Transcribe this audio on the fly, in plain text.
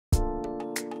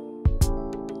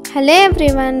Hello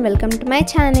everyone, welcome to my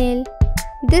channel.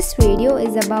 This video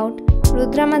is about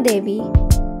Rudrama Devi.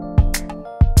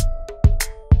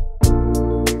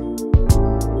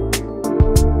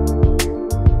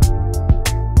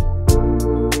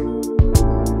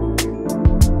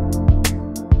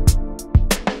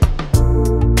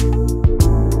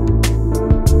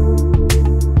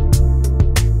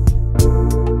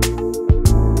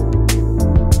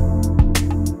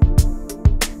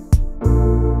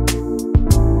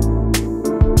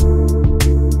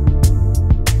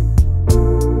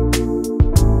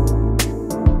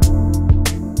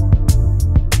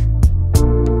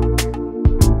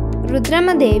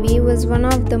 Rudrama Devi was one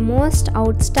of the most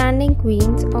outstanding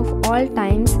queens of all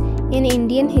times in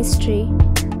Indian history.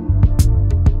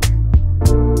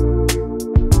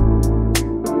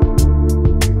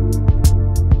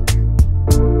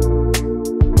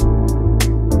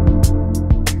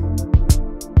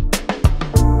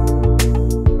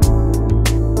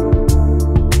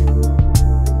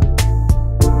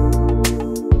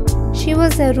 She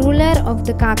was a ruler of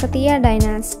the Kakatiya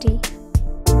dynasty.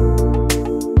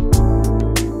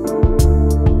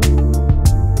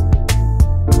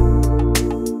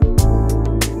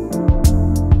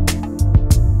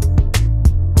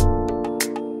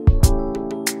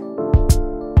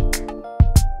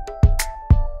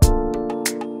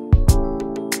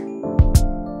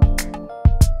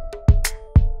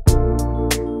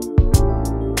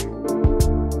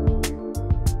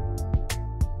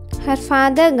 Her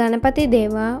father Ganapati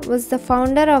Deva was the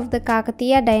founder of the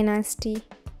Kakatiya dynasty.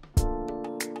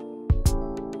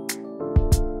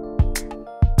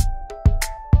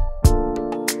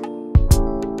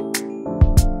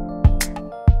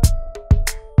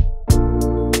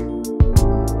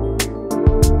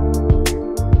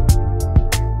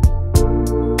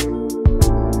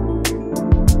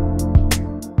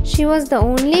 She was the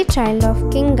only child of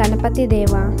King Ganapati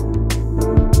Deva.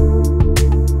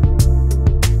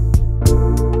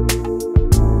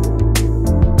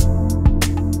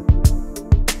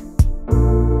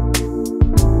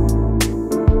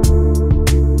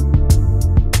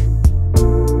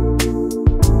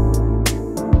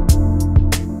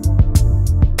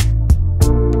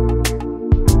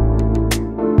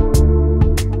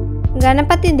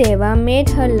 Ganapati Deva made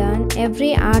her learn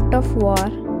every art of war.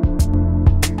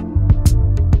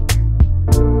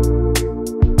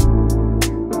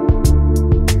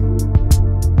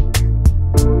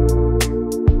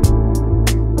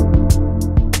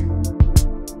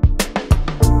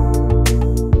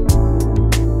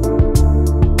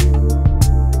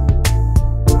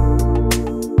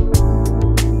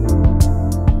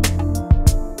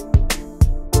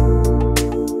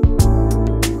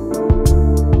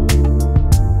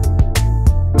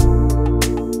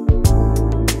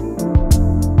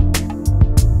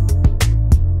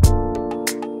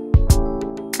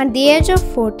 At the age of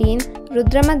 14,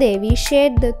 Rudrama Devi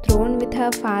shared the throne with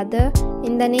her father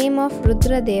in the name of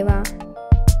Rudradeva.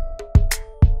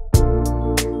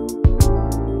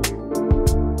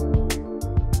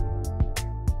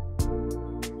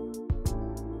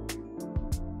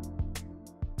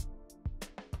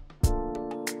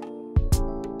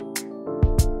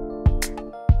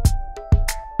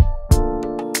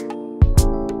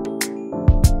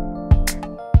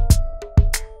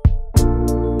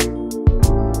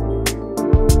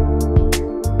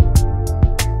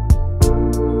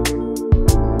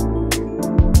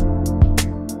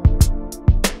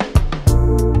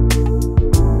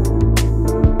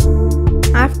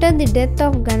 After the death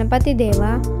of Ganapati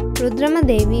Deva, Rudrama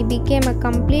Devi became a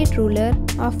complete ruler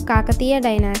of Kakatiya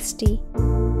dynasty.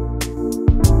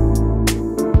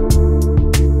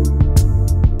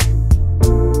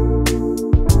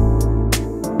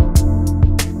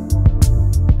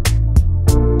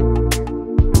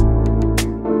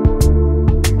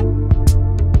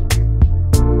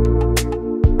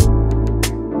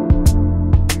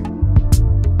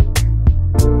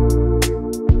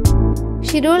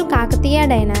 She ruled Kakatiya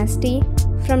dynasty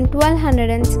from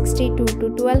 1262 to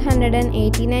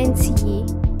 1289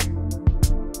 CE.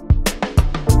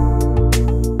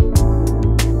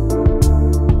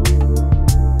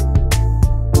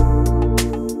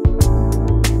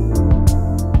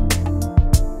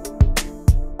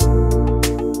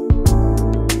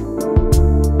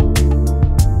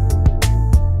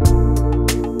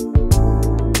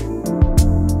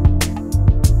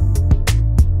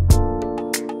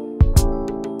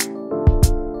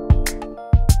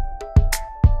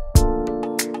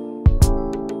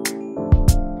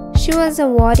 She was a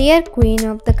warrior queen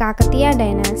of the Kakatiya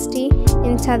dynasty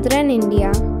in southern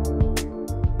India.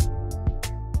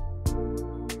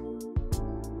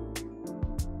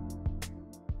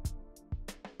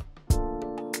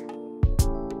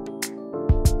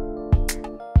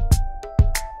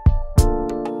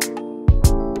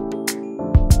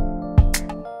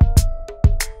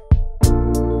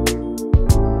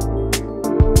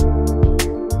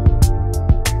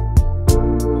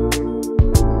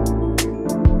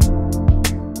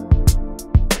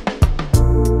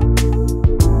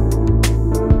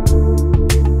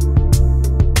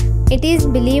 It is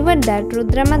believed that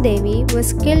Rudrama Devi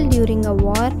was killed during a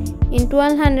war in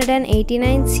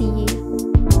 1289 CE.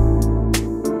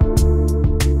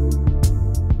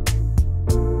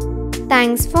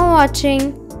 Thanks for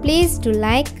watching. Please do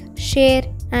like, share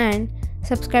and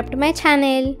subscribe to my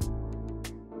channel.